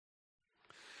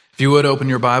If you would open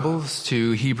your Bibles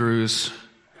to Hebrews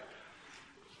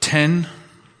 10.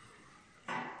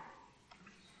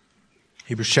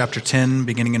 Hebrews chapter 10,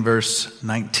 beginning in verse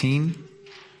 19.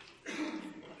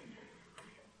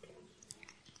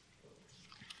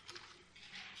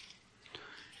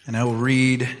 And I will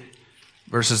read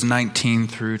verses 19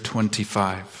 through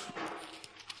 25.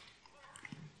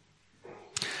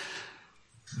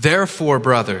 Therefore,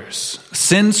 brothers,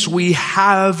 since we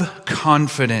have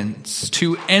confidence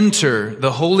to enter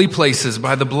the holy places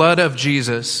by the blood of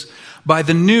Jesus, by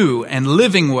the new and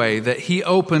living way that he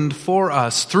opened for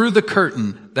us through the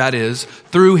curtain, that is,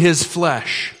 through his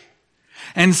flesh.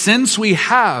 And since we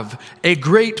have a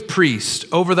great priest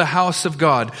over the house of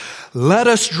God, let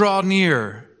us draw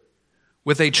near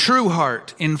with a true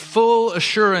heart in full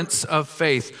assurance of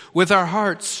faith, with our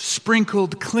hearts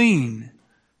sprinkled clean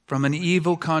from an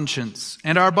evil conscience,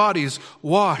 and our bodies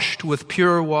washed with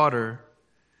pure water.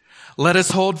 Let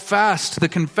us hold fast the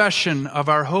confession of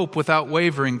our hope without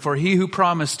wavering, for he who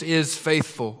promised is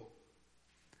faithful.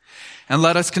 And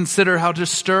let us consider how to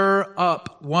stir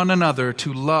up one another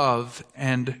to love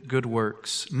and good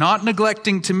works, not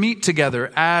neglecting to meet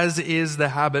together, as is the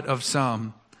habit of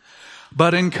some,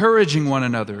 but encouraging one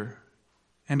another,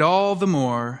 and all the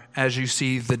more as you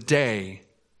see the day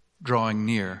drawing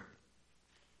near.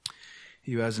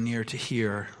 He who has an ear to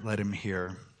hear, let him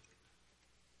hear.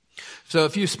 So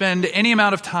if you spend any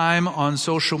amount of time on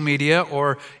social media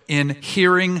or in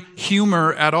hearing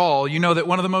humor at all, you know that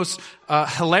one of the most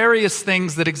hilarious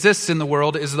things that exists in the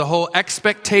world is the whole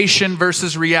expectation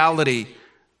versus reality.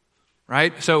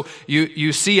 Right? So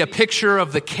you see a picture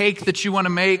of the cake that you want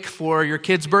to make for your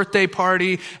kid's birthday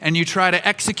party, and you try to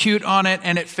execute on it,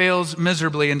 and it fails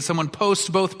miserably, and someone posts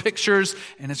both pictures,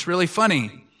 and it's really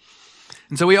funny.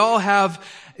 And so we all have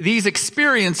these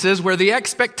experiences where the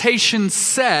expectation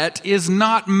set is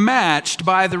not matched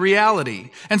by the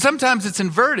reality. And sometimes it's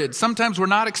inverted. Sometimes we're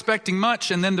not expecting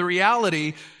much, and then the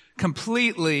reality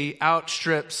completely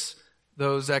outstrips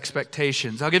those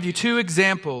expectations. I'll give you two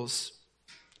examples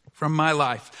from my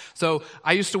life. So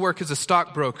I used to work as a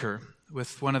stockbroker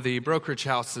with one of the brokerage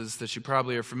houses that you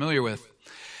probably are familiar with.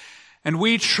 And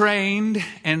we trained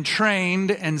and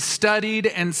studied and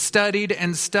studied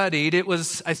and studied. It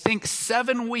was, I think,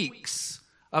 7 weeks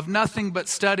of nothing but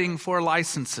studying for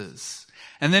licenses.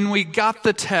 And then we got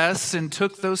the tests and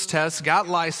took those tests, got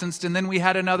licensed, and then we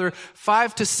had another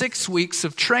 5 to 6 weeks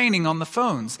of training on the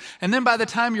phones. And then by the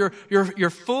time you're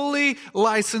fully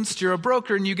licensed, you're a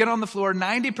broker, and you get on the floor,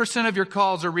 90% of your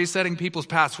calls are resetting people's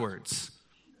passwords.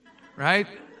 Right?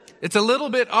 It's a little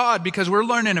bit odd because we're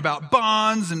learning about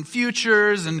bonds and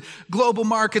futures and global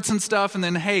markets and stuff. And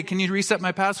then, hey, can you reset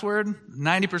my password?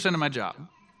 90% of my job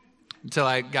until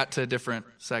I got to different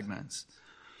segments.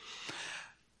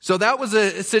 So that was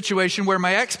a situation where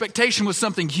my expectation was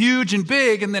something huge and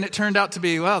big. And then it turned out to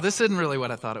be, well, this isn't really what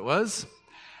I thought it was.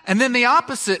 And then the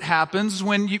opposite happens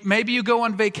when maybe you go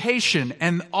on vacation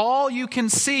and all you can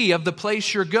see of the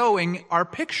place you're going are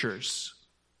pictures.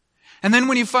 And then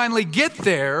when you finally get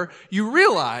there, you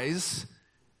realize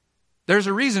there's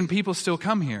a reason people still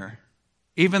come here,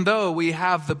 even though we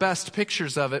have the best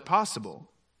pictures of it possible.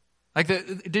 Like,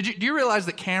 do you realize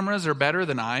that cameras are better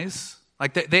than eyes?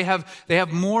 Like they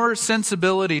have more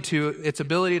sensibility to its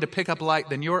ability to pick up light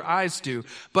than your eyes do.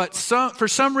 But for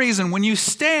some reason, when you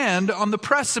stand on the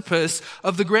precipice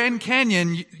of the Grand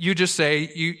Canyon, you just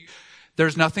say,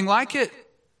 there's nothing like it.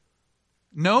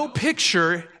 No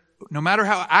picture, no matter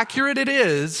how accurate it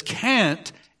is,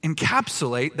 can't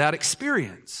encapsulate that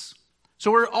experience.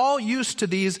 So we're all used to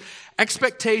these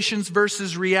expectations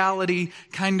versus reality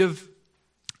kind of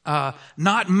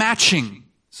not matching,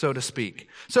 so to speak.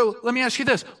 So let me ask you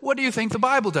this. What do you think the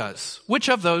Bible does? Which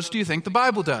of those do you think the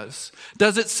Bible does?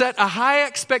 Does it set a high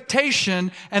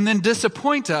expectation and then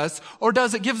disappoint us? Or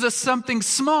does it give us something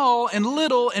small and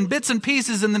little and bits and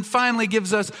pieces and then finally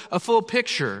gives us a full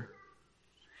picture?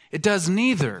 It does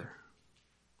neither.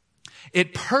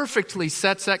 It perfectly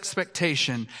sets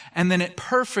expectation, and then it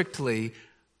perfectly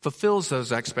fulfills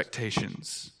those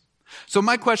expectations. So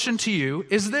my question to you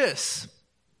is this.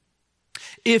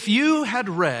 If you had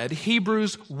read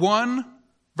Hebrews 1,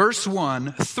 verse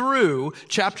 1 through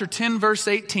chapter 10, verse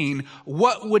 18,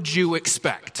 what would you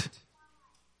expect?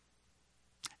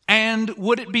 And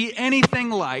would it be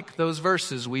anything like those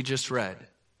verses we just read?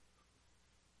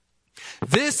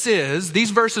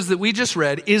 These verses that we just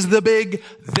read is the big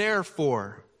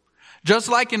therefore. Just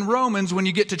like in Romans when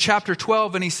you get to chapter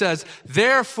 12 and he says,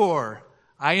 therefore,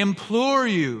 I implore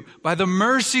you, by the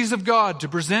mercies of God, to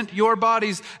present your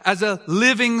bodies as a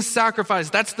living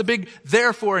sacrifice. That's the big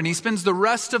therefore. And he spends the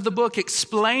rest of the book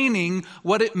explaining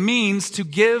what it means to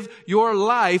give your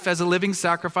life as a living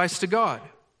sacrifice to God.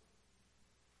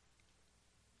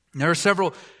 And there are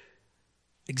several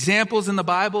examples in the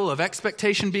Bible of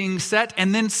expectation being set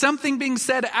and then something being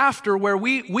said after where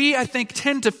we I think,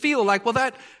 tend to feel like, well,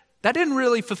 that didn't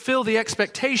really fulfill the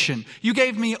expectation. You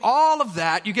gave me all of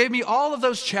that. You gave me all of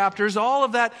those chapters, all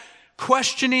of that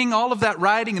questioning, all of that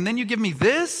writing, and then you give me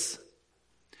this?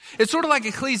 It's sort of like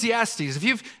Ecclesiastes.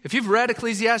 If you've read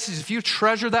Ecclesiastes, if you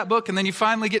treasure that book and then you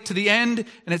finally get to the end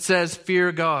and it says,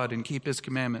 fear God and keep his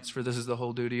commandments, for this is the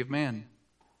whole duty of man.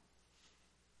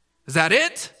 Is that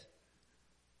it?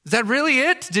 Is that really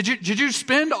it? Did you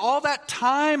spend all that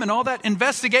time and all that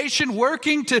investigation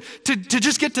working to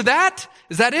just get to that?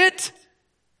 Is that it?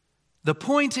 The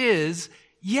point is,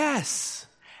 yes.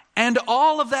 And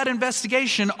all of that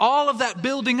investigation, all of that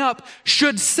building up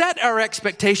should set our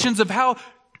expectations of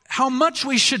how much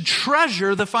we should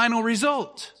treasure the final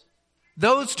result.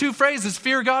 Those two phrases,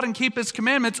 fear God and keep his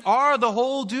commandments, are the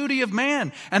whole duty of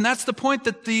man. And that's the point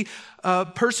that the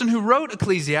person who wrote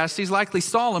Ecclesiastes, likely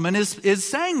Solomon, is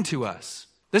saying to us.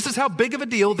 This is how big of a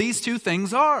deal these two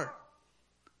things are.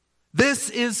 This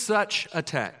is such a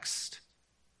text.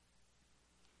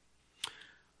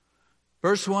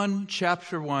 Verse 1,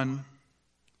 chapter 1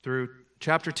 through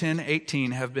chapter 10,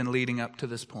 18 have been leading up to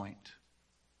this point.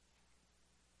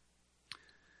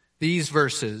 These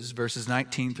verses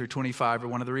 19 through 25, are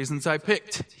one of the reasons I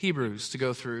picked Hebrews to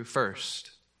go through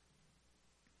first.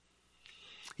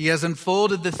 He has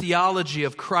unfolded the theology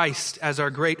of Christ as our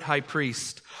great high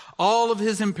priest. All of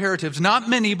his imperatives, not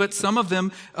many, but some of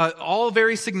them, all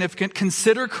very significant.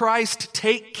 Consider Christ,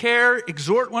 take care,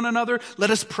 exhort one another,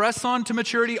 let us press on to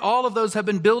maturity. All of those have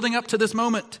been building up to this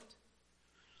moment.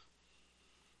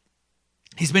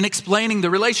 He's been explaining the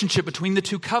relationship between the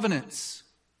two covenants,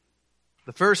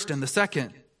 the first and the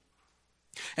second.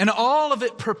 And all of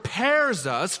it prepares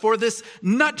us for this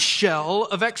nutshell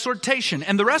of exhortation.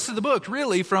 And the rest of the book,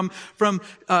 really, from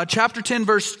chapter 10,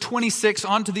 verse 26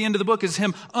 on to the end of the book, is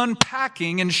him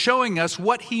unpacking and showing us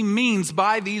what he means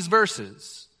by these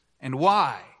verses and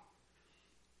why.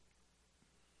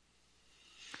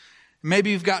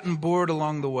 Maybe you've gotten bored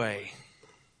along the way.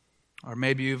 Or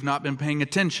maybe you've not been paying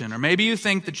attention. Or maybe you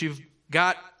think that you've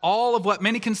got all of what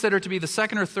many consider to be the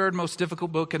second or third most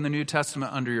difficult book in the New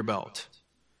Testament under your belt.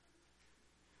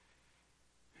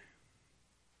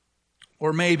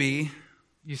 Or maybe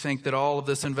you think that all of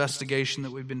this investigation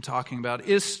that we've been talking about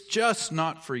is just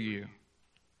not for you.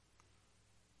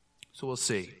 So we'll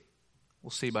see.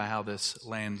 We'll see by how this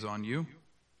lands on you.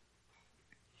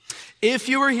 If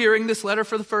you were hearing this letter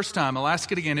for the first time, I'll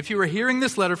ask it again. If you were hearing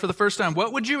this letter for the first time,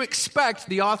 what would you expect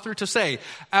the author to say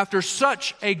after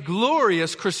such a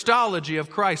glorious Christology of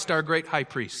Christ, our great high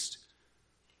priest?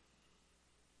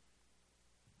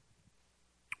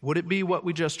 Would it be what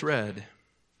we just read?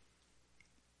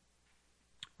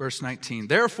 Verse 19,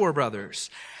 therefore, brothers,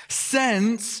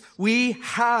 since we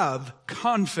have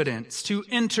confidence to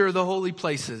enter the holy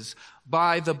places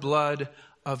by the blood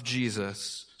of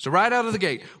Jesus. So right out of the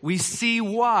gate, we see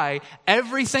why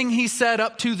everything he said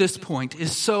up to this point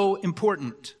is so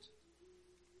important.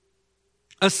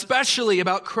 Especially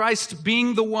about Christ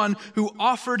being the one who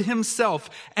offered himself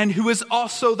and who is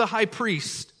also the high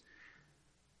priest.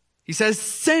 He says,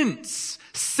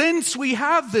 since we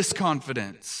have this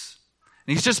confidence.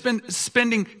 And he's just been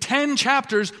spending 10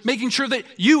 chapters making sure that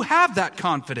you have that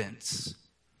confidence.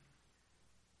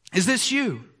 Is this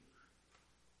you?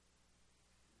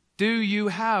 Do you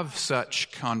have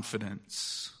such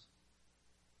confidence?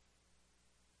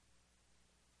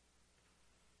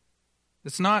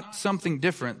 It's not something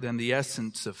different than the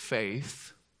essence of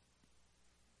faith.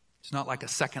 It's not like a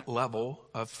second level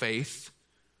of faith.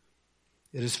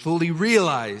 It is fully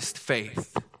realized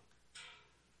faith.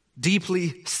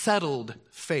 Deeply settled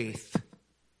faith.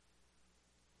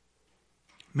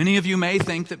 Many of you may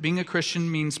think that being a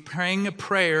Christian means praying a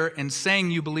prayer and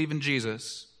saying you believe in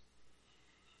Jesus.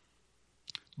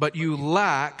 But you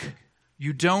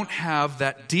don't have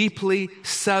that deeply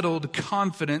settled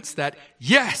confidence that,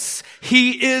 yes,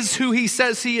 he is who he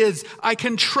says he is. I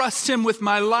can trust him with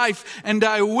my life, and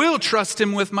I will trust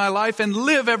him with my life and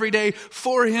live every day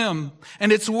for him.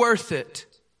 And it's worth it.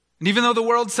 And even though the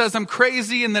world says I'm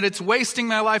crazy and that it's wasting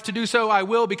my life to do so, I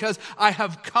will because I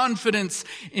have confidence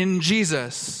in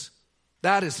Jesus.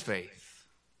 That is faith.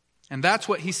 And that's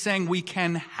what he's saying we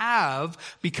can have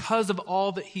because of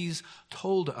all that he's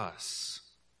told us.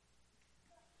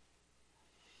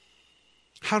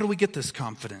 How do we get this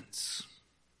confidence?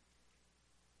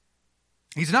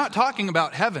 He's not talking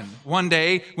about heaven. One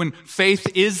day when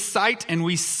faith is sight and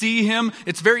we see him,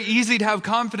 it's very easy to have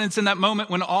confidence in that moment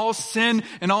when all sin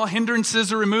and all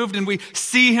hindrances are removed and we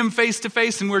see him face to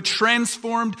face and we're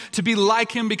transformed to be like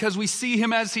him because we see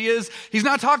him as he is. He's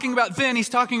not talking about then, he's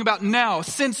talking about now,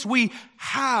 since we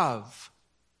have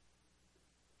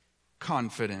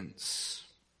confidence.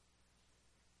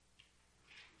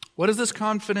 What does this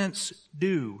confidence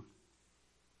do?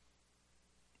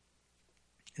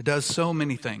 It does so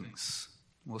many things.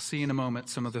 We'll see in a moment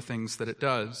some of the things that it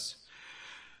does.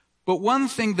 But one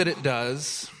thing that it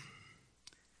does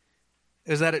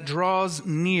is that it draws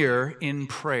near in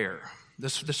prayer.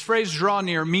 This phrase, draw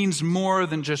near, means more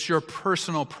than just your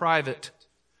personal, private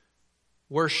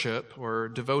worship or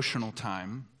devotional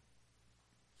time.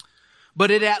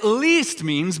 But it at least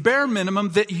means, bare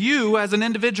minimum, that you as an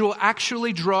individual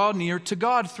actually draw near to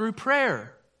God through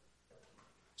prayer.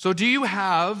 So do you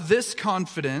have this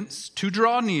confidence to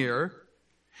draw near?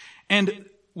 And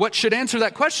what should answer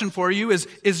that question for you is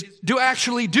do I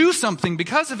actually do something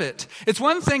because of it? It's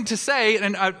one thing to say,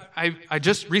 and I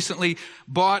just recently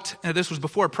bought, this was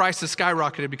before prices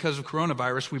skyrocketed because of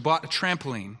coronavirus, we bought a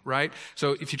trampoline, right?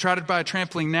 So if you try to buy a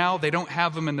trampoline now, they don't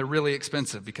have them and they're really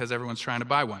expensive because everyone's trying to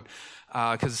buy one.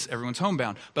 Because everyone's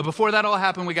homebound. But before that all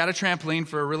happened, we got a trampoline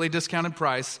for a really discounted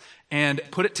price and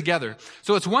put it together.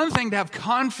 So it's one thing to have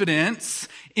confidence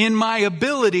in my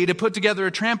ability to put together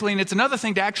a trampoline. It's another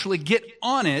thing to actually get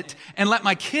on it and let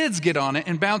my kids get on it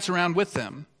and bounce around with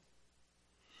them.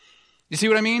 You see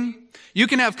what I mean? You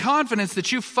can have confidence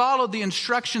that you followed the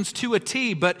instructions to a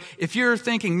T, but if you're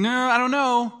thinking, no, I don't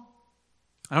know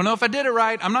if I did it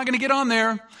right. I'm not going to get on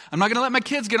there. I'm not going to let my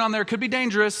kids get on there. It could be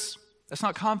dangerous. That's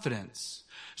not confidence.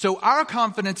 So our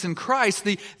confidence in Christ,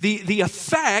 the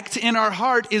effect in our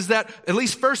heart is that, at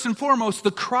least first and foremost,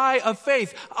 the cry of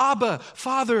faith, Abba,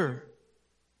 Father,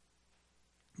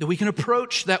 that we can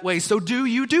approach that way. So do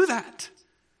you do that?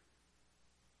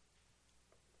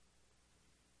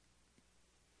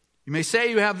 You may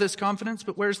say you have this confidence,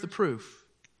 but where's the proof?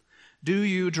 Do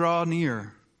you draw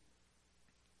near?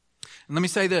 And let me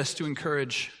say this to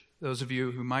encourage those of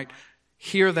you who might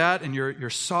hear that and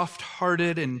you're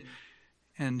soft-hearted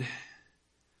and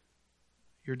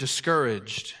you're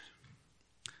discouraged.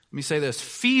 Let me say this,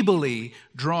 feebly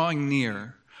drawing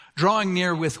near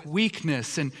with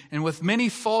weakness and with many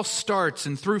false starts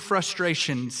and through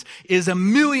frustrations is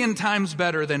 1,000,000 times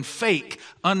better than fake,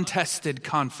 untested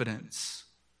confidence.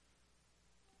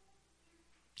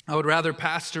 I would rather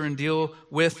pastor and deal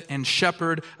with and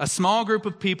shepherd a small group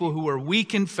of people who are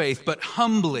weak in faith, but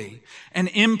humbly and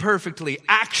imperfectly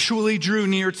actually drew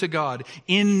near to God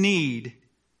in need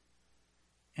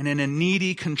and in a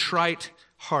needy, contrite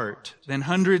heart than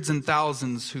hundreds and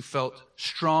thousands who felt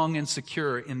strong and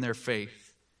secure in their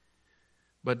faith,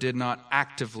 but did not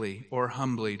actively or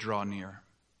humbly draw near.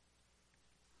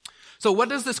 So what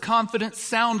does this confidence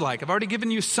sound like? I've already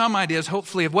given you some ideas,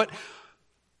 hopefully, of what.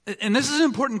 And this is an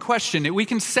important question. We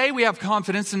can say we have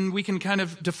confidence and we can kind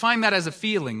of define that as a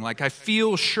feeling, like I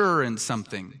feel sure in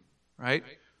something, right?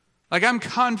 Like I'm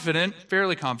confident,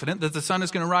 fairly confident, that the sun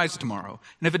is going to rise tomorrow.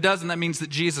 And if it doesn't, that means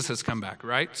that Jesus has come back,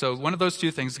 right? So one of those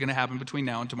two things is going to happen between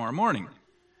now and tomorrow morning.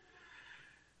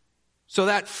 So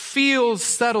that feels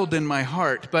settled in my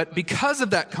heart. But because of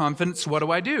that confidence,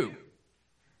 what do?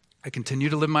 I continue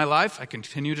to live my life. I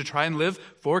continue to try and live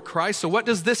for Christ. So what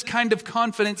does this kind of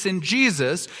confidence in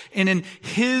Jesus and in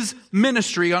his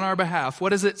ministry on our behalf, what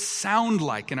does it sound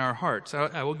like in our hearts?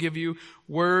 I will give you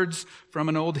words from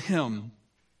an old hymn.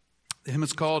 The hymn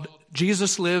is called,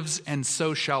 Jesus Lives and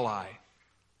So Shall I.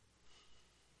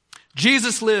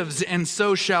 Jesus lives and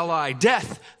so shall I.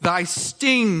 Death, thy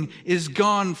sting is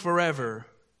gone forever.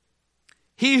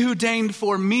 He who deigned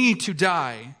for me to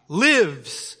die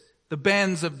lives the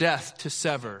bands of death to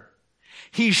sever.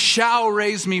 He shall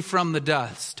raise me from the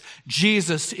dust.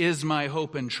 Jesus is my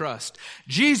hope and trust.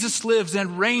 Jesus lives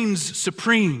and reigns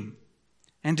supreme,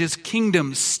 and his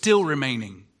kingdom still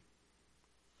remaining.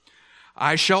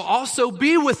 I shall also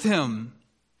be with him,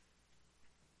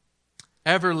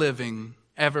 ever living,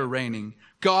 ever reigning.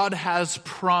 God has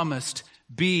promised,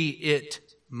 be it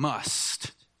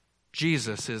must.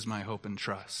 Jesus is my hope and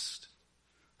trust.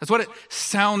 That's what it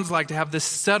sounds like to have this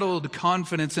settled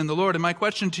confidence in the Lord. And my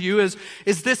question to you is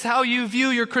this how you view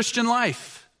your Christian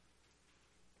life?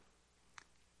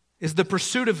 Is the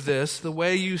pursuit of this the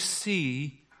way you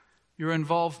see your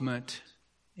involvement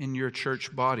in your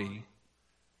church body?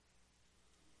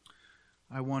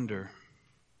 I wonder.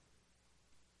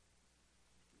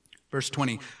 Verse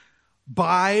 20.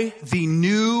 By the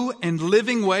new and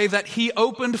living way that he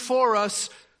opened for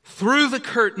us through the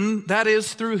curtain, that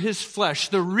is, through his flesh.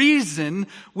 The reason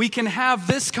we can have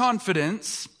this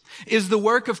confidence is the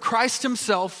work of Christ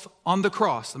himself on the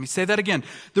cross. Let me say that again.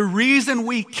 The reason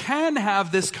we can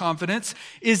have this confidence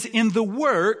is in the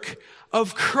work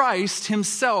of Christ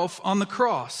himself on the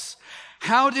cross.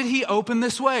 How did he open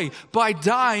this way? By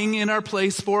dying in our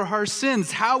place for our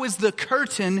sins. How is the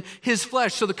curtain his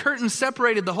flesh? So the curtain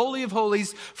separated the Holy of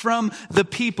Holies from the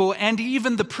people and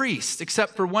even the priest,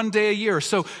 except for one day a year.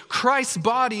 So Christ's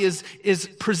body is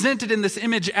presented in this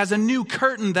image as a new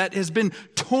curtain that has been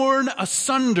torn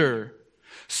asunder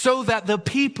so that the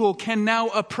people can now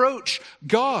approach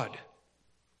God.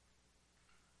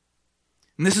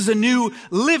 And this is a new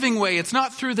living way. It's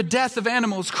not through the death of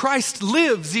animals. Christ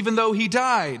lives even though he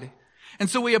died.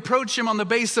 And so we approach him on the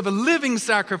basis of a living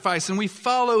sacrifice and we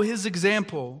follow his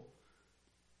example.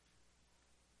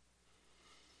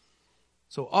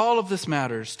 So all of this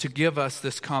matters to give us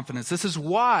this confidence. This is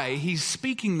why he's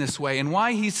speaking this way and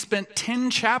why he's spent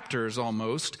 10 chapters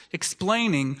almost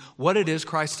explaining what it is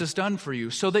Christ has done for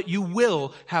you so that you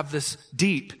will have this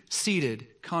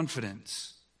deep-seated confidence.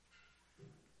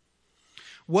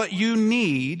 What you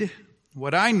need,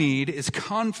 what I need, is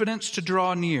confidence to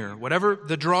draw near. Whatever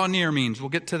the draw near means. We'll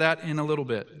get to that in a little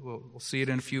bit. We'll see it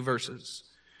in a few verses.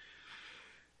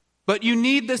 But you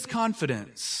need this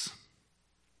confidence.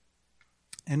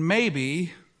 And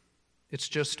maybe it's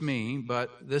just me, but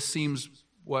this seems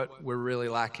what we're really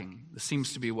lacking. This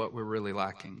seems to be what we're really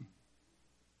lacking.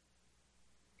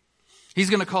 He's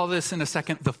going to call this in a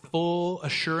second the full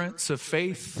assurance of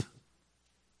faith.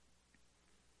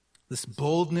 This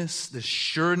boldness, this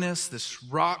sureness, this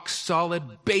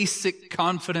rock-solid, basic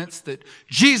confidence that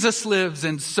Jesus lives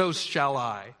and so shall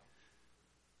I.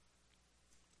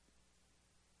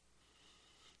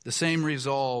 The same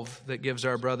resolve that gives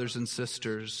our brothers and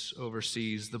sisters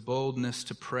overseas the boldness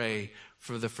to pray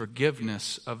for the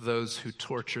forgiveness of those who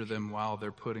torture them while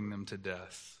they're putting them to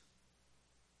death.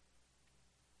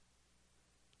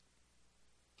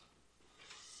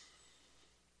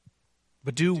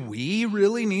 But do we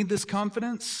really need this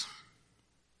confidence?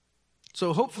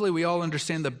 So hopefully we all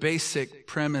understand the basic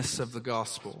premise of the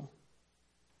gospel.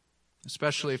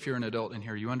 Especially if you're an adult in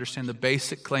here, you understand the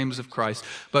basic claims of Christ.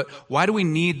 But why do we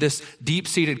need this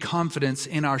deep-seated confidence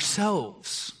in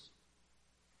ourselves?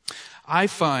 I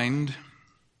find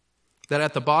that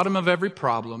at the bottom of every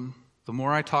problem, the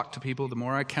more I talk to people, the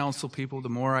more I counsel people, the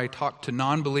more I talk to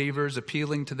non-believers,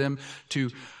 appealing to them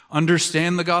to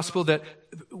understand the gospel, that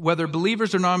whether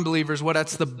believers or non-believers, what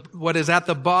is at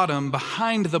the bottom,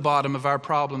 behind the bottom of our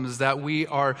problem is that we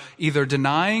are either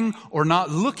denying or not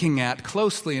looking at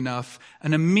closely enough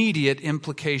an immediate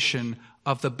implication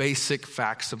of the basic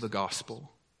facts of the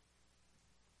gospel.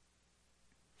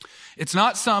 It's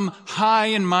not some high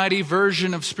and mighty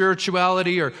version of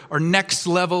spirituality or next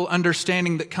level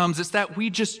understanding that comes. It's that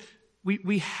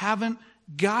we haven't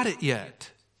got it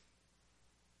yet.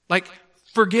 Like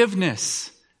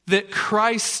forgiveness, that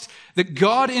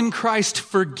God in Christ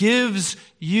forgives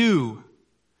you.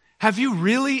 Have you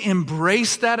really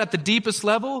embraced that at the deepest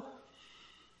level?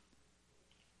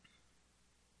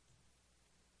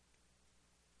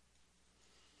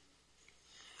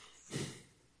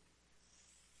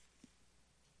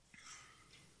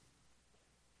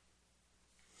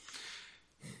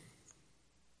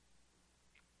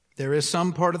 There is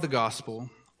some part of the gospel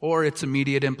or its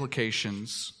immediate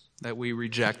implications that we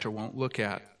reject or won't look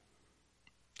at.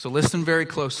 So listen very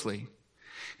closely.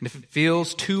 And if it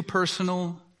feels too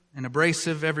personal and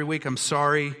abrasive every week, I'm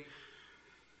sorry.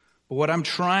 But what I'm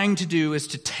trying to do is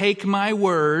to take my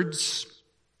words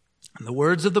and the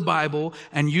words of the Bible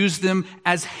and use them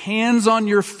as hands on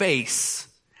your face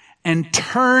and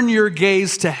turn your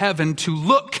gaze to heaven to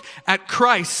look at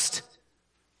Christ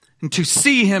and to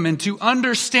see him and to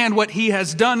understand what he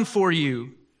has done for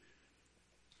you.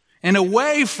 And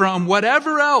away from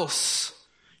whatever else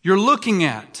you're looking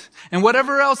at and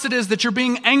whatever else it is that you're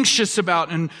being anxious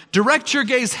about, and direct your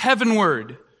gaze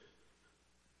heavenward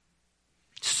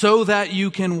so that you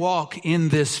can walk in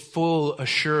this full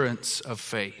assurance of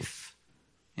faith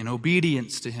in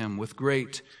obedience to him with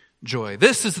great joy.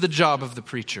 This is the job of the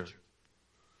preacher.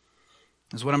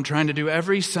 This is what I'm trying to do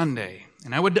every Sunday.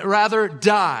 And I would rather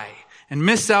die and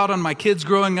miss out on my kids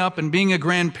growing up and being a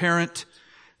grandparent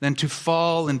than to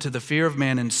fall into the fear of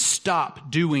man and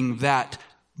stop doing that,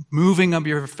 moving of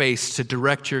your face to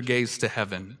direct your gaze to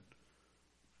heaven.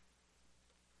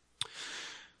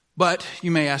 But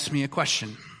you may ask me a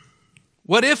question.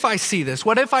 What if I see this?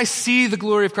 What if I see the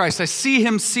glory of Christ? I see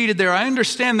him seated there. I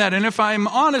understand that. And if I'm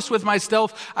honest with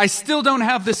myself, I still don't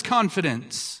have this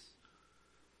confidence.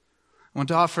 I want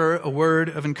to offer a word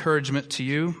of encouragement to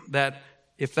you that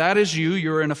if that is you,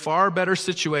 you're in a far better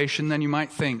situation than you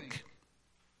might think.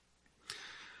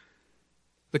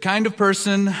 The kind of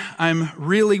person I'm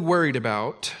really worried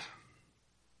about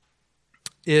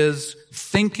is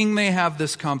thinking they have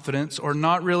this confidence or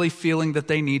not really feeling that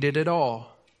they need it at all.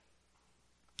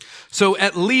 So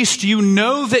at least you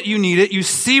know that you need it, you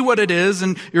see what it is,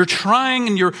 and you're trying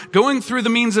and you're going through the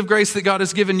means of grace that God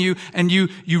has given you, and you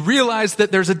realize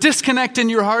that there's a disconnect in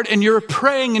your heart, and you're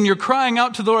praying and you're crying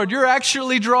out to the Lord. You're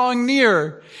actually drawing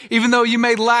near, even though you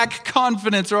may lack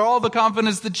confidence or all the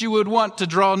confidence that you would want to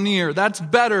draw near. That's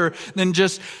better than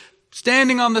just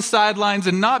standing on the sidelines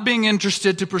and not being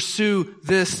interested to pursue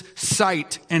this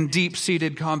sight and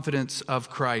deep-seated confidence of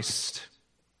Christ.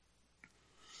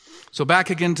 So back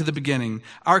again to the beginning.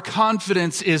 Our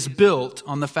confidence is built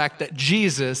on the fact that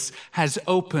Jesus has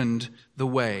opened the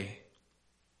way.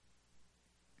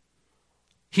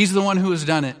 He's the one who has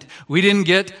done it. We didn't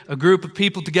get a group of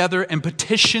people together and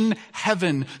petition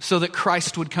heaven so that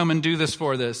Christ would come and do this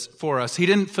for us. He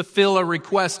didn't fulfill a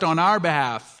request on our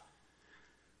behalf.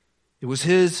 It was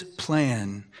His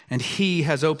plan, and He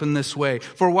has opened this way.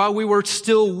 For while we were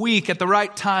still weak at the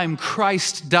right time,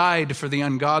 Christ died for the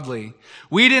ungodly.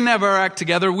 We didn't have our act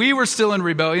together. We were still in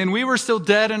rebellion. We were still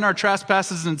dead in our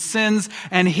trespasses and sins,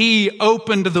 and He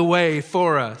opened the way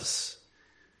for us.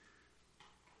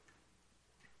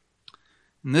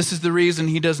 And this is the reason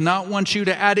He does not want you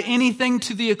to add anything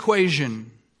to the equation,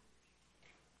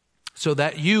 so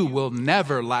that you will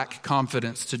never lack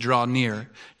confidence to draw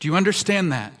near. Do you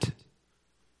understand that?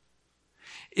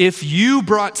 If you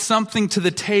brought something to the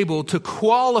table to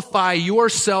qualify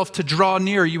yourself to draw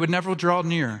near, you would never draw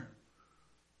near.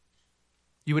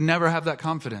 You would never have that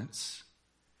confidence.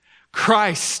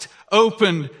 Christ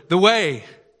opened the way.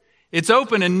 It's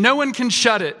open and no one can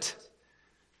shut it.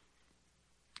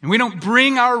 And we don't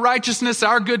bring our righteousness,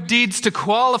 our good deeds to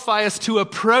qualify us to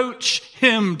approach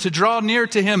Him, to draw near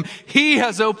to Him. He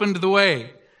has opened the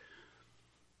way.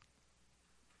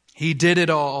 He did it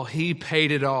all. He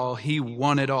paid it all. He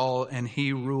won it all. And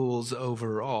He rules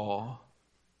over all.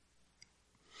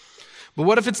 But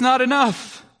what if it's not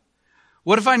enough?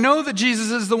 What if I know that Jesus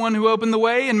is the one who opened the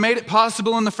way and made it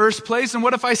possible in the first place? And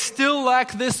what if I still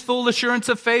lack this full assurance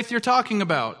of faith you're talking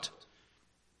about?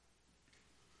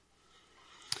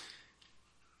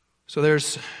 So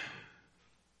there's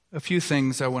a few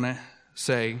things I want to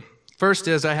say. First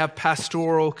is I have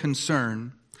pastoral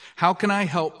concern. How can I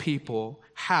help people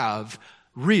have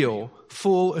real,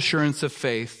 full assurance of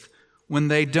faith when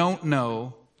they don't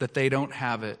know that they don't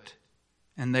have it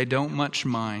and they don't much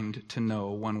mind to know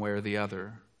one way or the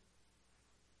other?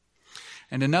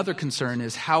 And another concern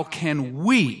is how can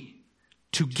we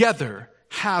together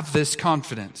have this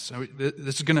confidence?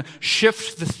 This is going to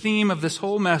shift the theme of this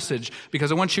whole message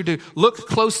because I want you to look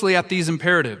closely at these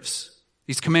imperatives,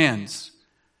 these commands.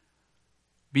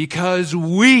 Because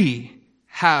we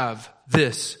have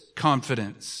this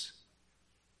confidence.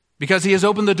 Because He has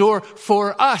opened the door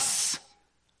for us.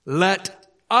 Let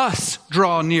us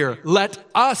draw near. Let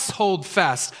us hold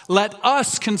fast. Let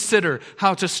us consider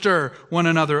how to stir one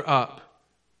another up.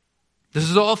 This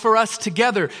is all for us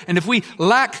together. And if we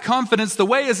lack confidence, the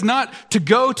way is not to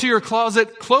go to your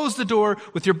closet, close the door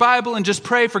with your Bible, and just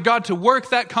pray for God to work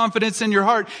that confidence in your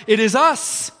heart. It is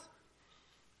us.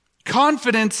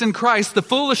 Confidence in Christ, the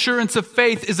full assurance of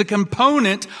faith, is a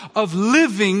component of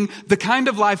living the kind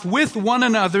of life with one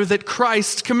another that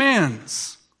Christ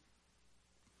commands.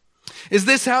 Is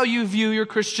this how you view your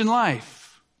Christian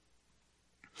life?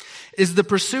 Is the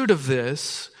pursuit of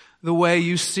this the way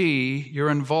you see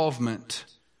your involvement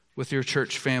with your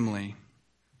church family?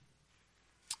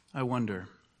 I wonder.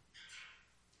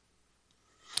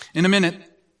 In a minute,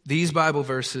 these Bible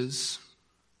verses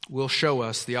will show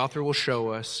us, the author will show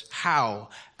us how,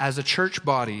 as a church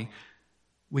body,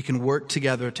 we can work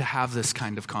together to have this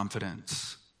kind of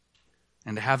confidence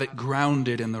and to have it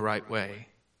grounded in the right way.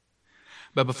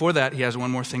 But before that, he has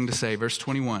one more thing to say. Verse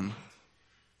 21.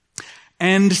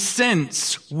 And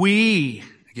since we,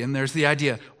 again, there's the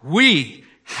idea, we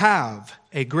have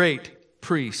a great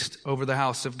priest over the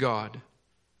house of God.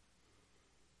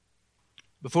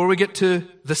 Before we get to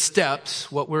the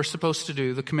steps, what we're supposed to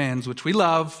do, the commands, which we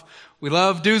love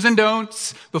do's and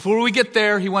don'ts. Before we get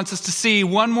there, he wants us to see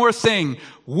one more thing.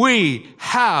 We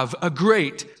have a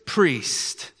great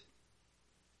priest.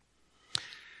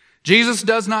 Jesus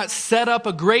does not set up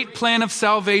a great plan of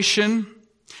salvation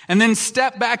and then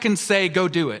step back and say, go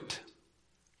do it.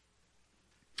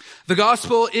 The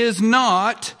gospel is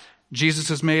not, Jesus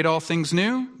has made all things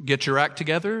new, get your act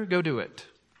together, go do it.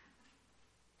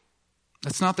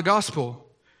 That's not the gospel.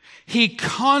 He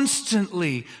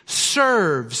constantly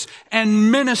serves and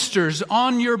ministers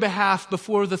on your behalf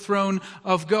before the throne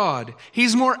of God.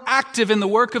 He's more active in the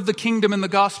work of the kingdom and the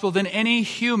gospel than any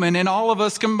human and all of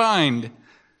us combined.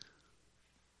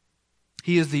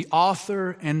 He is the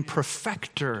author and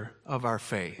perfecter of our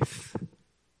faith.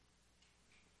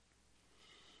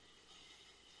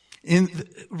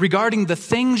 Regarding the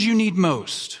things you need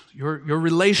most, your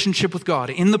relationship with God,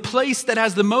 in the place that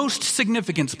has the most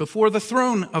significance before the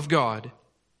throne of God,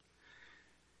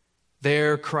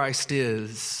 there Christ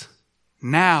is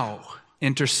now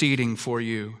interceding for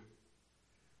you.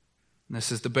 And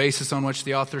this is the basis on which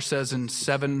the author says in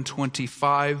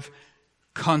 7:25,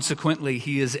 consequently,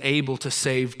 he is able to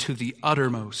save to the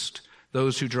uttermost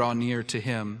those who draw near to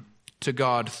him, to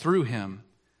God through him,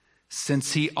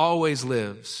 since he always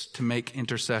lives to make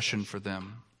intercession for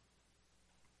them.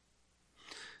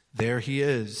 There he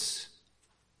is,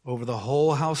 over the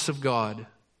whole house of God,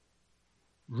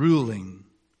 ruling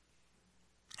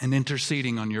and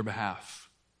interceding on your behalf.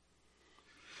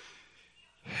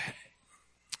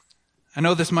 I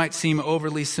know this might seem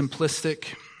overly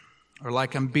simplistic, or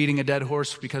like I'm beating a dead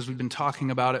horse because we've been talking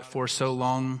about it for so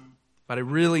long. But I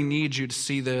really need you to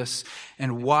see this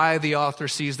and why the author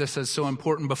sees this as so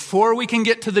important. Before we can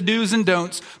get to the do's and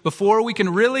don'ts, before we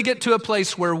can really get to a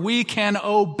place where we can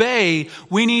obey,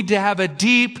 we need to have a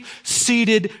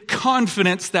deep-seated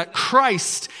confidence that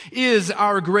Christ is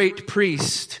our great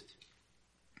priest.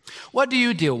 What do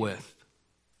you deal with?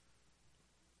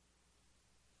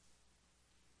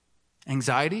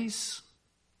 Anxieties?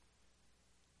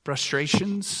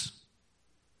 Frustrations?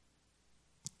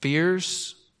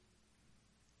 Fears?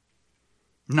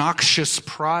 Noxious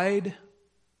pride,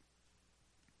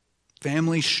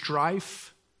 family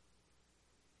strife,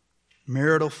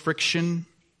 marital friction,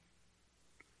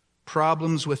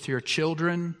 problems with your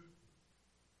children,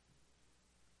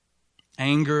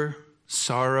 anger,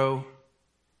 sorrow,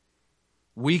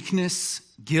 weakness,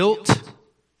 guilt,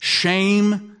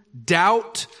 shame,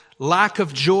 doubt, lack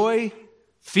of joy,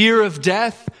 fear of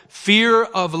death, fear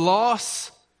of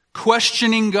loss,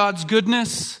 questioning God's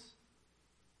goodness.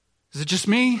 Is it just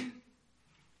me? I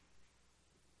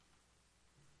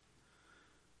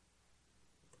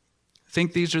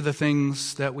think these are the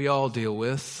things that we all deal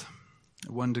with,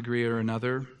 at one degree or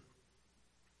another.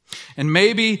 And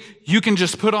maybe you can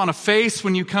just put on a face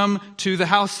when you come to the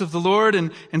house of the Lord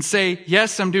and say,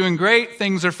 yes, I'm doing great,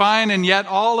 things are fine, and yet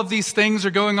all of these things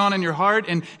are going on in your heart,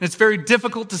 and it's very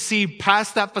difficult to see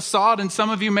past that facade, and some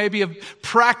of you maybe have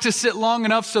practiced it long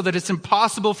enough so that it's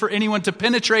impossible for anyone to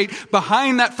penetrate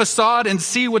behind that facade and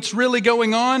see what's really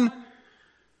going on.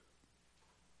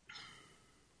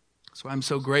 So I'm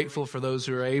so grateful for those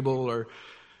who are able or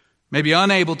maybe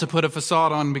unable to put a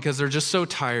facade on because they're just so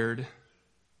tired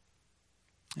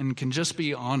and can just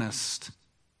be honest.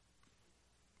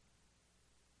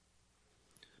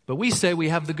 But we say we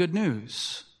have the good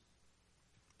news.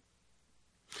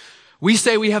 We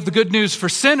say we have the good news for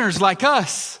sinners like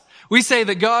us. We say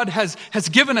that God has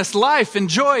given us life and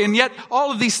joy, and yet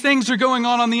all of these things are going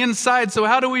on the inside. So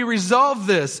how do we resolve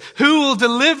this? Who will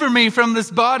deliver me from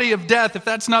this body of death? If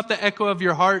that's not the echo of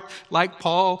your heart, like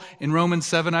Paul in Romans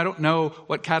 7, I don't know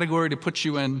what category to put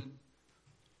you in.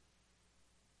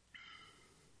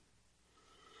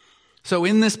 So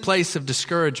in this place of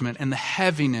discouragement and the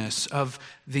heaviness of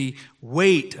the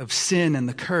weight of sin and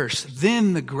the curse,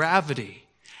 then the gravity,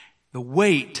 the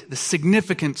weight, the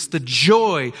significance, the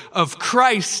joy of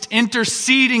Christ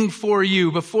interceding for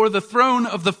you before the throne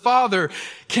of the Father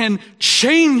can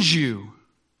change you.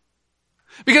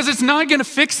 Because it's not going to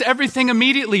fix everything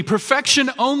immediately. Perfection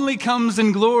only comes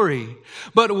in glory.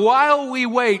 But while we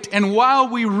wait and while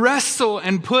we wrestle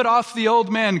and put off the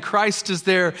old man, Christ is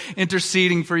there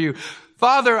interceding for you.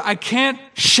 Father, I can't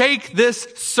shake this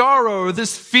sorrow or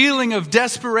this feeling of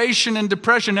desperation and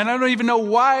depression, and I don't even know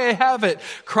why I have it.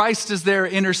 Christ is there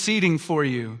interceding for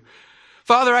you.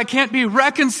 Father, I can't be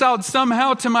reconciled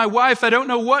somehow to my wife. I don't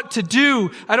know what to do.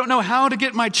 I don't know how to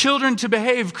get my children to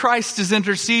behave. Christ is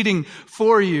interceding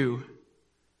for you.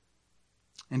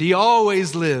 And he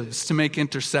always lives to make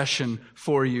intercession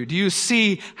for you. Do you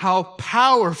see how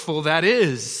powerful that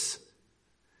is?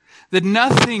 That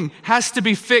nothing has to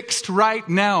be fixed right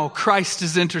now. Christ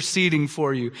is interceding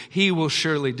for you. He will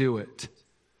surely do it.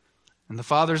 And the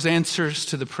Father's answers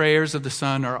to the prayers of the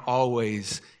Son are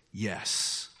always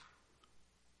yes.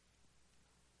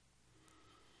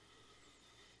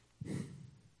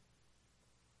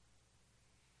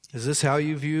 Is this how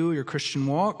you view your Christian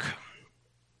walk?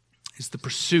 Is the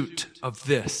pursuit of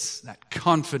this, that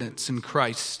confidence in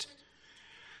Christ,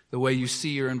 the way you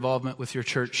see your involvement with your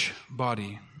church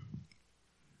body?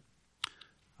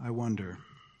 I wonder.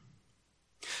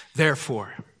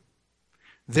 Therefore,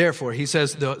 he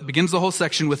says, begins the whole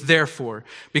section with therefore.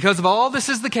 Because of all this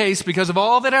is the case, because of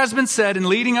all that has been said and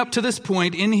leading up to this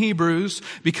point in Hebrews,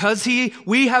 because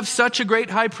we have such a great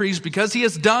high priest, because he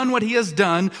has done what he has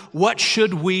done, what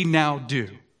should we now do?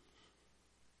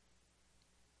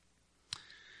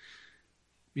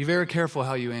 Be very careful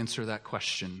how you answer that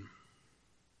question.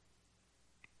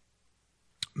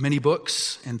 Many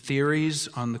books and theories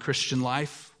on the Christian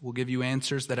life will give you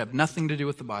answers that have nothing to do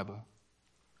with the Bible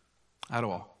at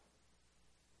all.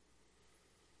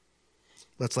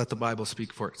 Let's let the Bible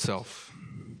speak for itself.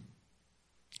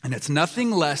 And it's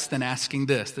nothing less than asking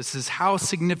this. This is how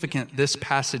significant this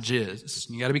passage is.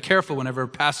 You got to be careful whenever a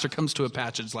pastor comes to a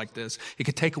passage like this. It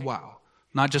could take a while,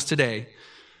 not just today.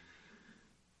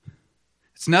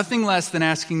 It's nothing less than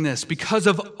asking this. Because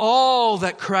of all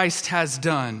that Christ has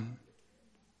done,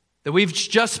 that we've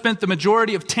just spent the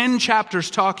majority of 10 chapters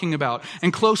talking about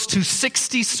and close to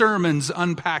 60 sermons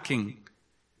unpacking,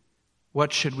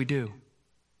 what should we do?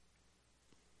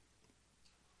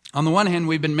 On the one hand,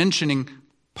 we've been mentioning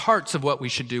parts of what we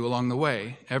should do along the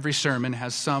way. Every sermon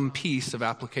has some piece of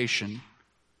application.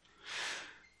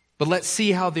 But let's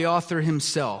see how the author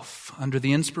himself, under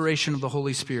the inspiration of the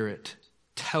Holy Spirit,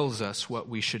 tells us what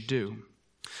we should do.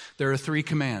 There are 3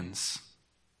 commands.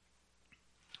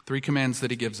 3 commands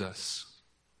that he gives us.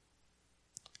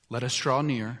 Let us draw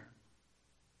near.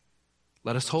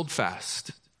 Let us hold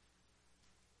fast.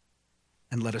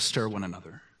 And let us stir one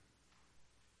another.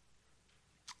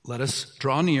 Let us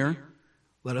draw near.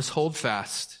 Let us hold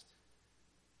fast.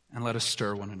 And let us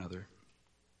stir one another.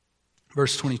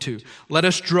 Verse 22. Let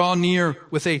us draw near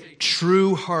with a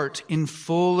true heart in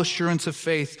full assurance of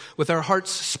faith, with our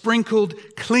hearts sprinkled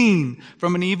clean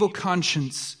from an evil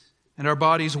conscience, and our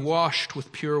bodies washed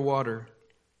with pure water.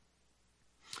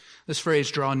 This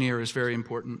phrase, draw near, is very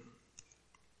important.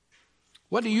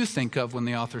 What do you think of when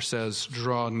the author says,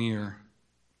 draw near?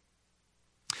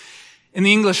 In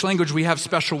the English language, we have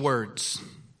special words,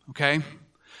 okay?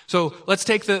 So let's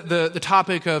take the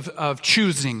topic of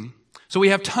choosing. So we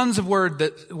have tons of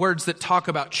words that talk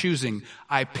about choosing.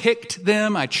 I picked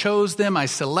them, I chose them, I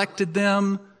selected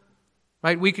them,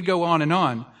 right? We could go on and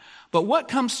on. But what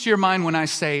comes to your mind when I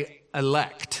say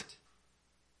elect?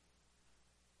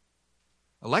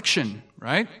 Election,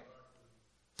 right?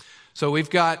 So we've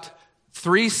got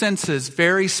 3 senses,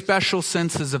 very special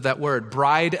senses of that word.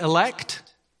 Bride elect,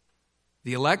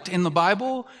 the elect in the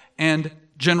Bible, and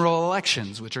general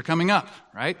elections, which are coming up,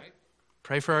 right?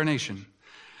 Pray for our nation.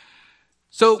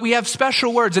 So we have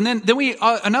special words. And then we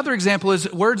another example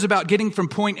is words about getting from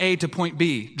point A to point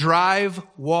B. Drive,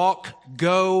 walk,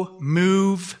 go,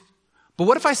 move. But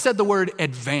what if I said the word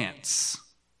advance?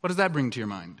 What does that bring to your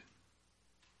mind?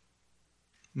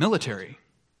 Military,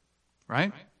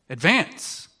 right?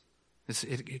 Advance.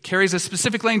 It carries a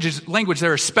specific language.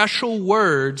 There are special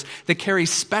words that carry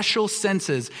special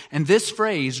senses. And this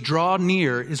phrase, draw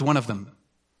near, is one of them.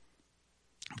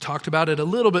 I've talked about it a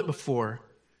little bit before.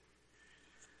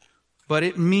 But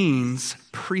it means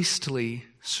priestly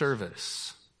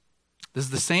service. This is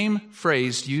the same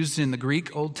phrase used in the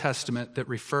Greek Old Testament that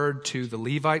referred to the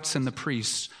Levites and the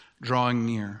priests drawing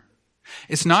near.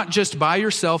 It's not just by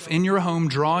yourself in your home,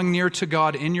 drawing near to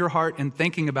God in your heart and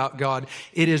thinking about God.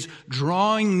 It is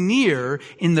drawing near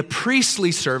in the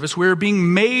priestly service. We're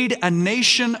being made a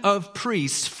nation of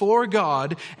priests for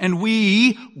God, and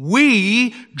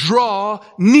we draw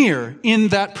near in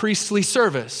that priestly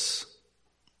service.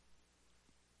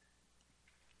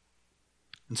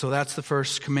 And so that's the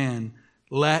first command.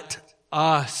 Let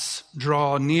us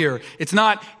draw near. It's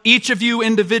not each of you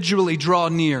individually draw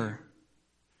near.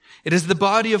 It is the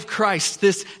body of Christ,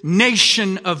 this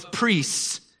nation of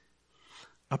priests,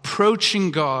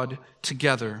 approaching God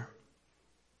together.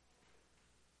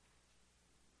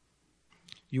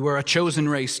 You are a chosen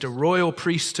race, a royal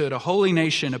priesthood, a holy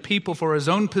nation, a people for his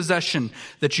own possession,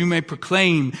 that you may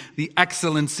proclaim the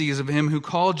excellencies of him who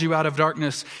called you out of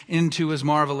darkness into his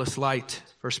marvelous light.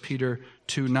 1 Peter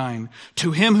 2:9.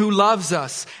 To him who loves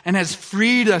us and has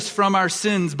freed us from our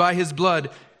sins by his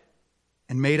blood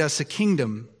and made us a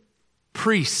kingdom,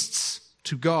 priests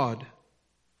to God,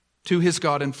 to his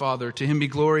God and Father. To him be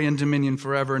glory and dominion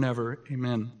forever and ever.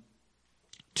 Amen.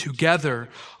 Together,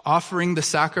 offering the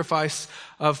sacrifice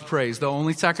of praise, the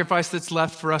only sacrifice that's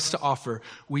left for us to offer.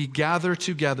 We gather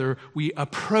together, we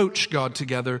approach God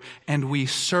together, and we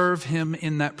serve him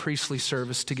in that priestly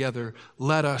service together.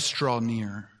 Let us draw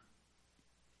near.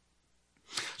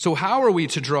 So how are we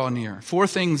to draw near? 4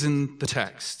 things in the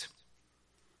text.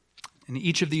 And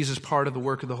each of these is part of the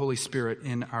work of the Holy Spirit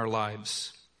in our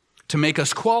lives. to make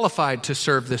us qualified to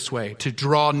serve this way, to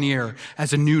draw near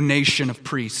as a new nation of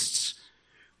priests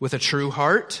with a true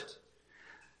heart.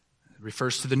 It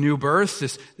refers to the new birth.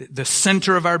 The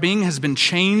center of our being has been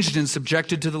changed and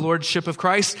subjected to the lordship of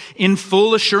Christ in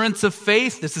full assurance of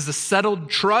faith. This is a settled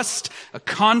trust, a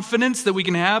confidence that we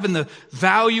can have in the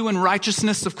value and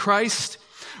righteousness of Christ,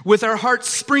 with our hearts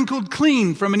sprinkled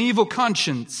clean from an evil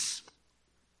conscience.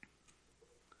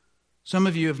 Some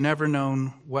of you have never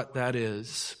known what that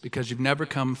is because you've never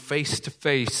come face to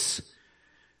face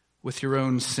with your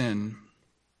own sin.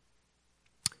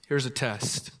 Here's a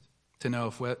test to know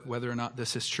whether or not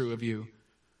this is true of you.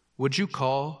 Would you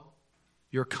call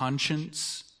your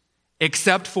conscience,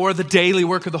 except for the daily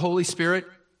work of the Holy Spirit,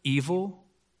 evil?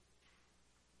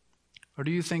 Or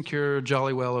do you think you're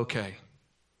jolly well okay?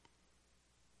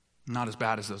 Not as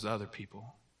bad as those other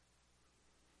people.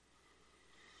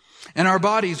 And our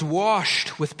bodies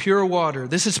washed with pure water.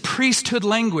 This is priesthood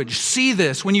language. See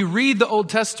this. When you read the Old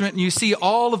Testament and you see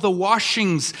all of the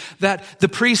washings that the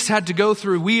priests had to go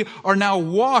through, we are now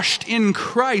washed in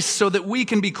Christ so that we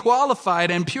can be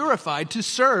qualified and purified to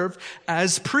serve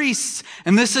as priests.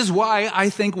 And this is why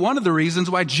I think one of the reasons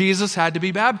why Jesus had to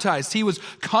be baptized. He was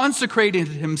consecrating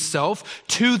himself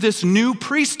to this new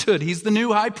priesthood. He's the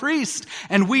new high priest.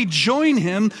 And we join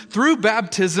him through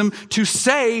baptism to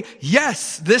say,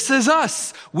 yes, this is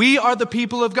us. We are the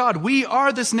people of God. We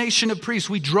are this nation of priests.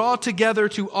 We draw together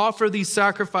to offer these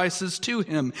sacrifices to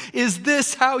him. Is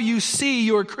this how you see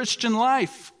your Christian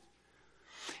life?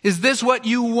 Is this what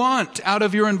you want out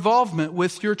of your involvement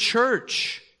with your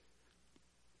church?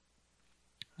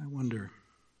 I wonder.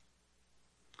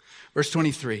 Verse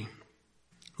 23.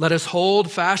 Let us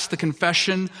hold fast the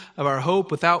confession of our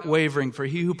hope without wavering, for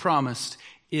he who promised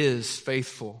is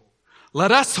faithful.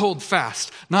 Let us hold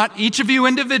fast, not each of you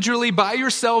individually by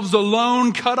yourselves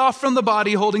alone, cut off from the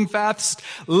body, holding fast.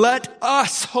 Let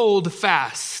us hold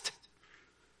fast.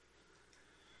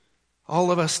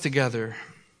 All of us together.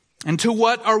 And to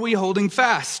what are we holding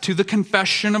fast? To the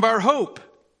confession of our hope.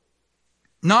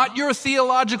 Not your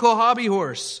theological hobby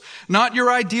horse, not your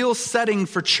ideal setting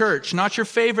for church, not your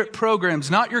favorite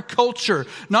programs, not your culture,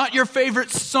 not your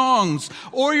favorite songs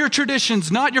or your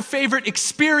traditions, not your favorite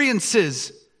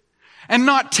experiences. And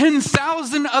not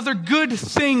 10,000 other good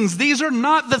things. These are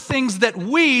not the things that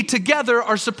we together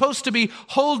are supposed to be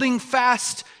holding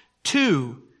fast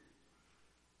to.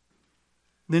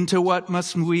 Then to what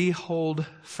must we hold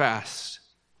fast?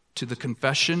 To the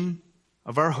confession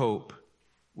of our hope,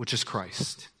 which is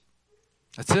Christ.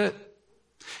 That's it.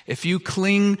 If you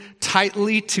cling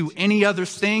tightly to any other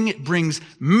thing, it brings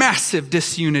massive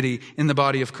disunity in the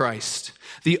body of Christ.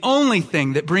 The only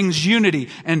thing that brings unity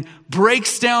and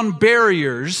breaks down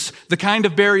barriers, the kind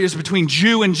of barriers between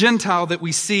Jew and Gentile that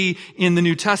we see in the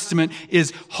New Testament,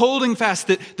 is holding fast,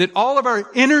 that all of our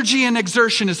energy and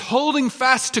exertion is holding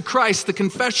fast to Christ, the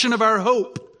confession of our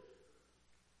hope.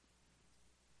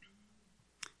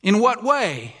 In what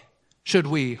way should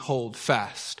we hold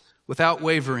fast? Without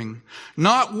wavering,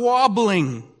 not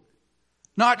wobbling,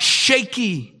 not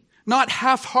shaky, not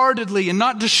half-heartedly, and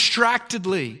not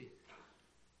distractedly.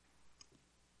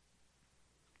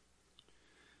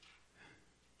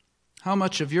 How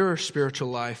much of your spiritual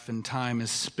life and time is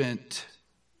spent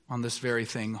on this very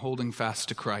thing, holding fast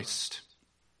to Christ?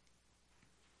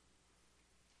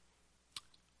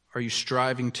 Are you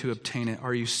striving to obtain it?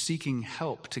 Are you seeking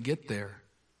help to get there?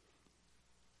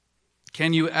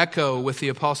 Can you echo with the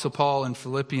Apostle Paul in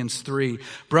Philippians 3?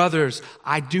 Brothers,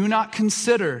 I do not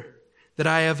consider that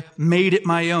I have made it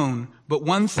my own, but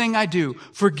one thing I do,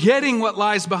 forgetting what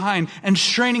lies behind and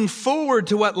straining forward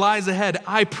to what lies ahead,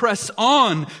 I press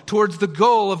on towards the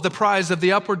goal of the prize of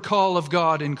the upward call of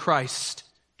God in Christ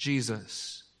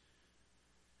Jesus.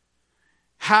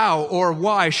 How or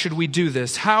why should we do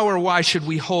this? How or why should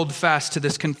we hold fast to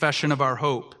this confession of our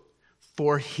hope?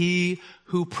 For he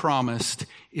who promised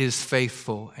is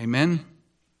faithful. Amen?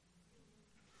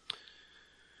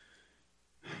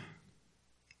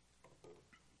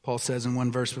 Paul says in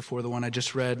one verse before the one I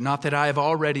just read, not that I have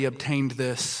already obtained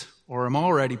this or am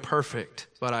already perfect,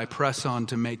 but I press on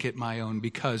to make it my own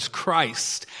because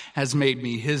Christ has made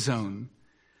me his own.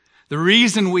 The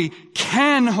reason we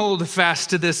can hold fast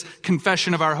to this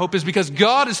confession of our hope is because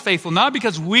God is faithful, not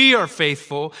because we are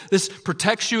faithful. This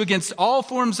protects you against all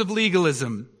forms of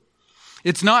legalism.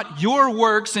 It's not your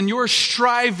works and your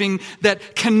striving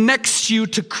that connects you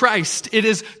to Christ. It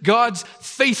is God's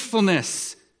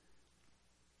faithfulness.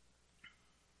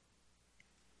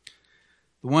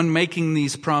 The one making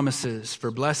these promises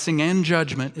for blessing and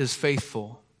judgment is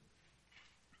faithful.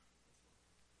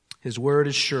 His word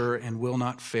is sure and will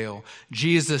not fail.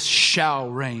 Jesus shall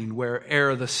reign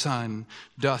where'er the sun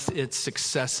doth its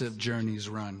successive journeys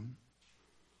run.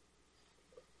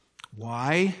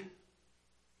 Why?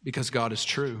 Because God is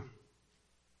true.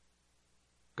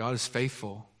 God is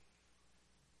faithful.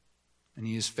 And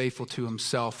He is faithful to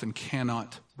Himself and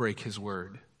cannot break His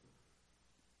word.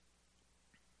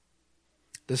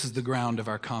 This is the ground of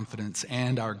our confidence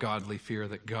and our godly fear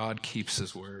that God keeps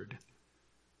His word.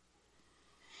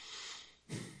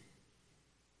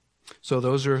 So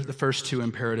those are the first two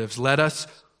imperatives. Let us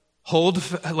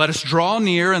draw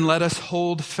near and let us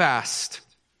hold fast.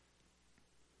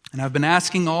 And I've been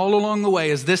asking all along the way,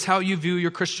 is this how you view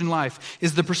your Christian life?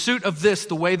 Is the pursuit of this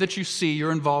the way that you see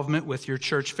your involvement with your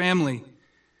church family?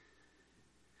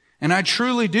 And I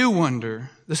truly do wonder,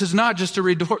 this is not just a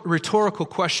rhetorical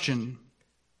question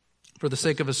for the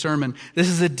sake of a sermon. This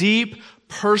is a deep,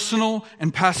 personal,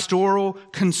 and pastoral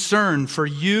concern for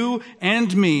you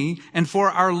and me and for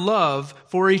our love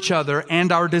for each other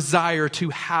and our desire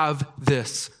to have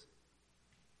this.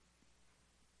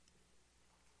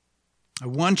 I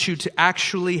want you to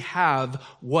actually have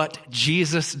what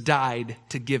Jesus died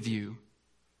to give you.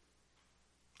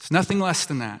 It's nothing less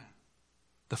than that.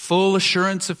 The full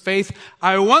assurance of faith.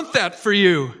 I want that for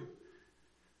you.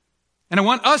 And I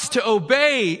want us to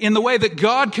obey in the way that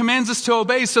God commands us to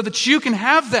obey so that you can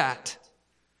have that.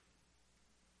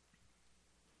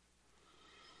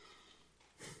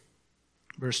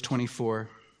 Verse 24.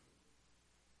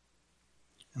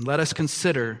 And let us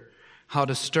consider how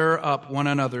to stir up one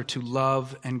another to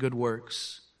love and good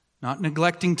works, not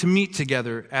neglecting to meet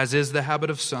together, as is the habit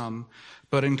of some,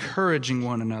 but encouraging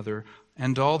one another,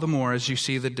 and all the more as you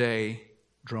see the day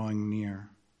drawing near.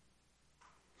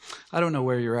 I don't know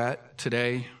where you're at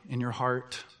today in your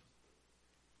heart.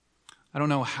 I don't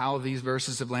know how these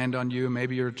verses have landed on you.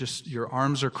 Maybe your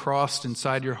arms are crossed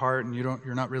inside your heart and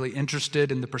you're not really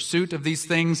interested in the pursuit of these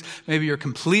things. Maybe you're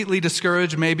completely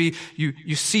discouraged. Maybe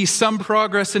you see some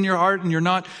progress in your heart and you're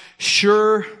not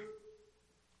sure.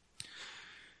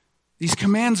 These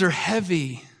commands are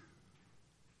heavy.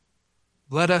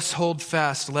 Let us hold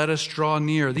fast. Let us draw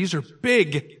near. These are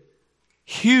big,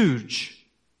 huge,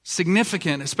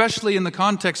 significant, especially in the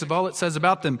context of all it says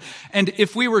about them. And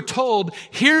if we were told,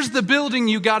 here's the building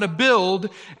you got to build,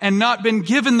 and not been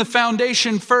given the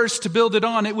foundation first to build it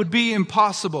on, it would be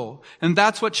impossible. And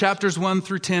that's what chapters 1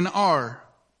 through 10 are.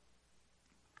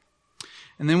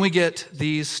 And then we get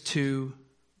these two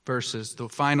verses, the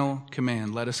final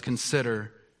command. Let us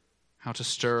consider how to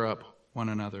stir up one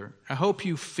another. I hope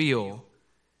you feel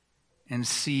and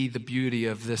see the beauty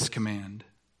of this command.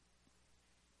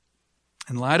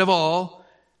 In light of all,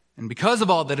 and because of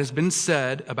all that has been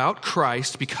said about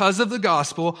Christ, because of the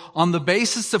gospel, on the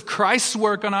basis of Christ's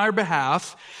work on our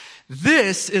behalf,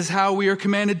 this is how we are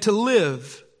commanded to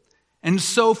live, and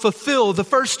so fulfill the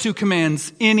first two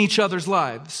commands in each other's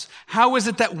lives. How is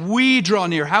it that we draw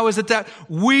near? How is it that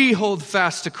we hold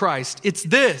fast to Christ? It's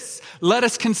this. Let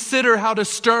us consider how to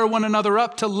stir one another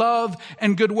up to love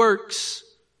and good works.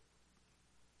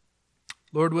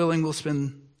 Lord willing, we'll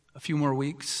spend a few more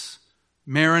weeks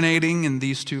marinating in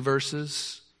these two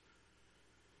verses.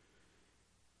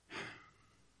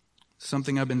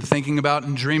 Something I've been thinking about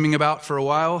and dreaming about for a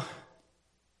while.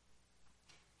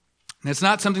 And it's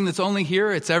not something that's only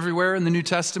here, it's everywhere in the New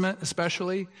Testament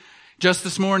especially. Just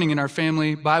this morning in our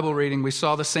family Bible reading, we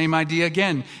saw the same idea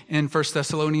again in 1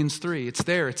 Thessalonians 3. It's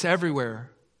there, it's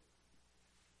everywhere.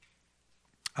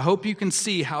 I hope you can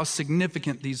see how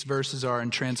significant these verses are in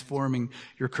transforming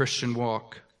your Christian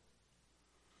walk.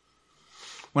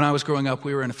 When I was growing up,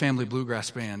 we were in a family bluegrass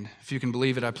band. If you can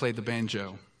believe it, I played the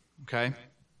banjo, okay?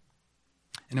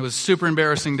 And it was super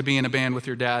embarrassing to be in a band with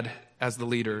your dad as the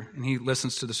leader. And he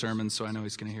listens to the sermons, so I know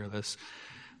he's going to hear this.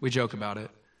 We joke about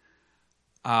it.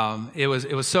 It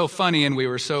was so funny, and we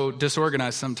were so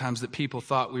disorganized sometimes that people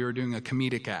thought we were doing a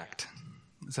comedic act.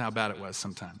 That's how bad it was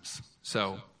sometimes.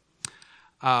 So,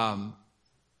 but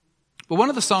one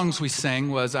of the songs we sang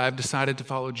was, I've decided to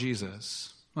follow Jesus.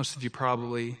 Most of you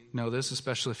probably know this,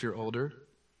 especially if you're older.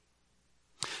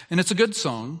 And it's a good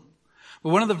song.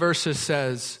 But one of the verses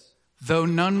says, though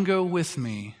none go with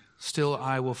me, still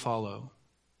I will follow.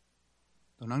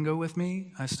 Though none go with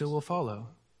me, I still will follow.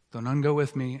 Though none go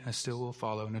with me, I still will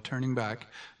follow. No turning back,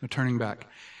 no turning back.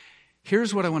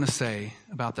 Here's what I want to say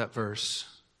about that verse.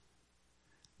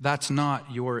 That's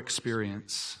not your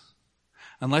experience.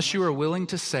 Unless you are willing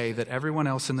to say that everyone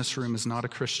else in this room is not a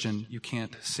Christian, you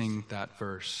can't sing that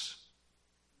verse.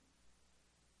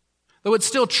 Though it's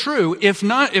still true,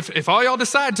 if all y'all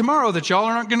decide tomorrow that y'all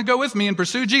aren't going to go with me and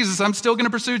pursue Jesus, I'm still going to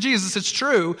pursue Jesus. It's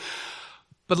true.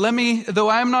 But though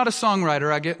I am not a songwriter,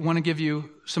 I want to give you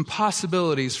some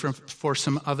possibilities for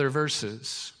some other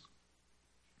verses.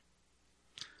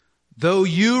 Though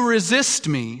you resist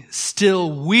me,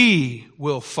 still we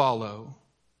will follow.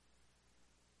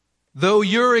 Though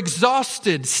you're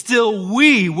exhausted, still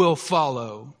we will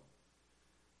follow.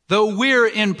 Though we're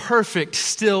imperfect,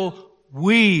 still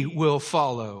we will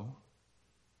follow.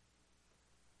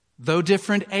 Though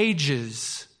different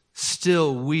ages,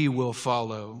 still we will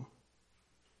follow.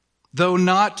 Though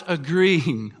not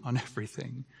agreeing on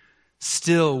everything,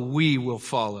 still we will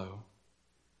follow.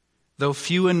 Though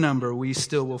few in number, we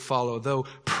still will follow. Though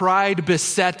pride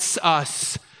besets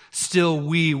us, still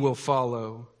we will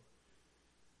follow.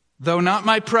 Though not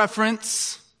my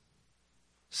preference,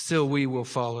 still we will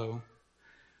follow.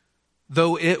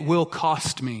 Though it will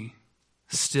cost me,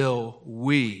 still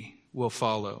we will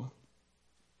follow.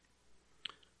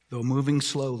 Though moving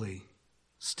slowly,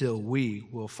 still we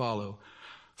will follow.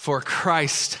 For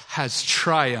Christ has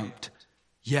triumphed.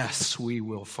 Yes, we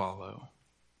will follow.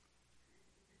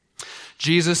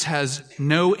 Jesus has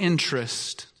no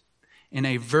interest in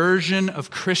a version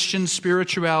of Christian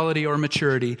spirituality or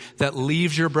maturity that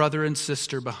leaves your brother and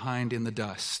sister behind in the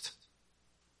dust.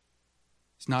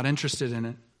 He's not interested in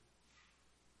it.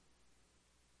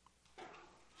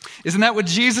 Isn't that what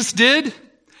Jesus did?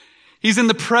 He's in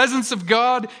the presence of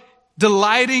God,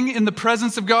 delighting in the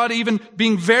presence of God, even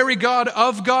being very God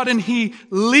of God, and he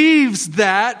leaves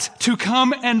that to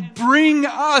come and bring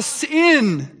us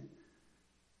in.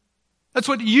 That's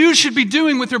what you should be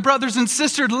doing with your brothers and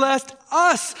sisters. Let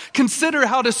us consider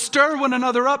how to stir one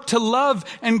another up to love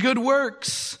and good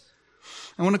works.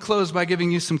 I want to close by giving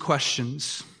you some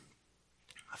questions.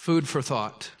 Food for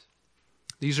thought.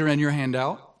 These are in your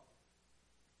handout.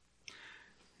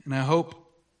 And I hope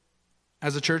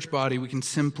as a church body we can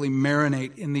simply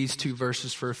marinate in these two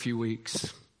verses for a few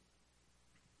weeks.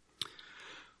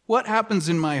 What happens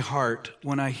in my heart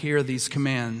when I hear these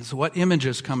commands? What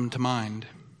images come to mind?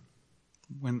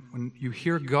 When you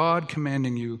hear God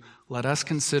commanding you, let us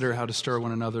consider how to stir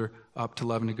one another up to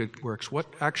love and good works, what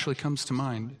actually comes to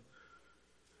mind?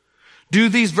 Do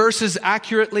these verses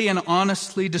accurately and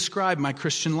honestly describe my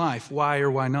Christian life? Why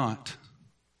or why not?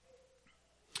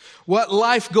 What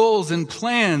life goals and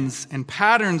plans and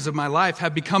patterns of my life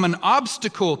have become an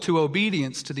obstacle to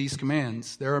obedience to these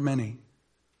commands? There are many.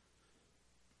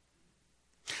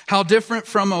 How different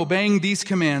from obeying these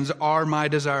commands are my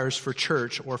desires for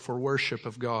church or for worship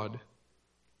of God?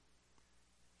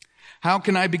 How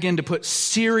can I begin to put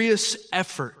serious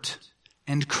effort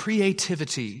and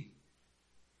creativity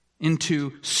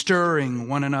into stirring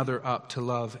one another up to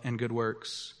love and good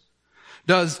works?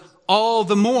 Does all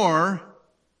the more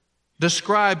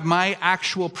describe my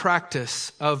actual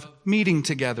practice of meeting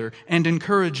together and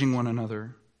encouraging one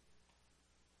another?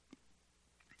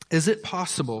 Is it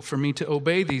possible for me to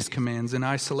obey these commands in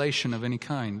isolation of any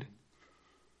kind?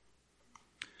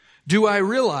 Do I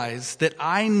realize that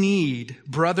I need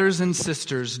brothers and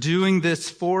sisters doing this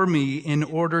for me in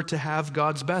order to have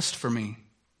God's best for me?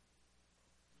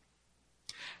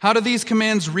 How do these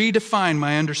commands redefine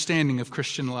my understanding of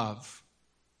Christian love?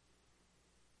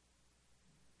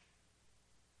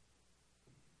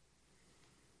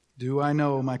 Do I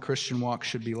know my Christian walk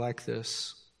should be like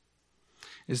this?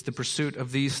 Is the pursuit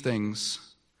of these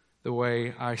things the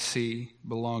way I see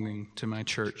belonging to my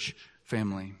church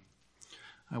family?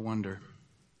 I wonder.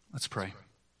 Let's pray.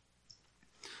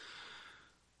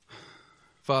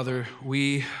 Father,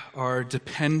 we are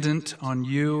dependent on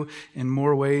you in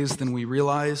more ways than we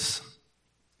realize.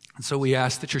 And so we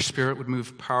ask that your Spirit would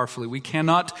move powerfully. We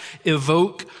cannot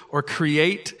evoke or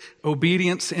create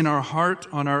obedience in our heart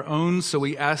on our own, so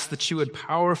we ask that you would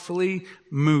powerfully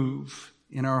move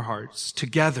in our hearts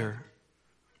together.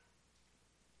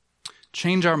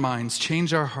 Change our minds,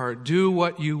 change our heart. Do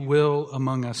what you will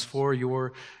among us for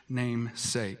your name's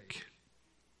sake.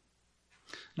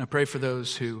 And I pray for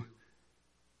those who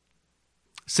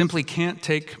simply can't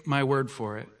take my word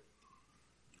for it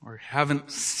or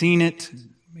haven't seen it.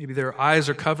 Maybe their eyes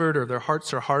are covered or their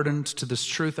hearts are hardened to this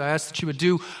truth. I ask that you would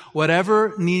do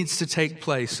whatever needs to take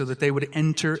place so that they would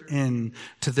enter in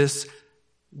to this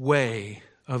way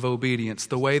of obedience,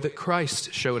 the way that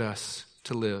Christ showed us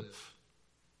to live.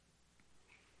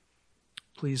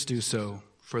 Please do so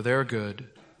for their good,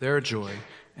 their joy,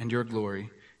 and your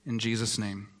glory. In Jesus'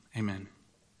 name, amen.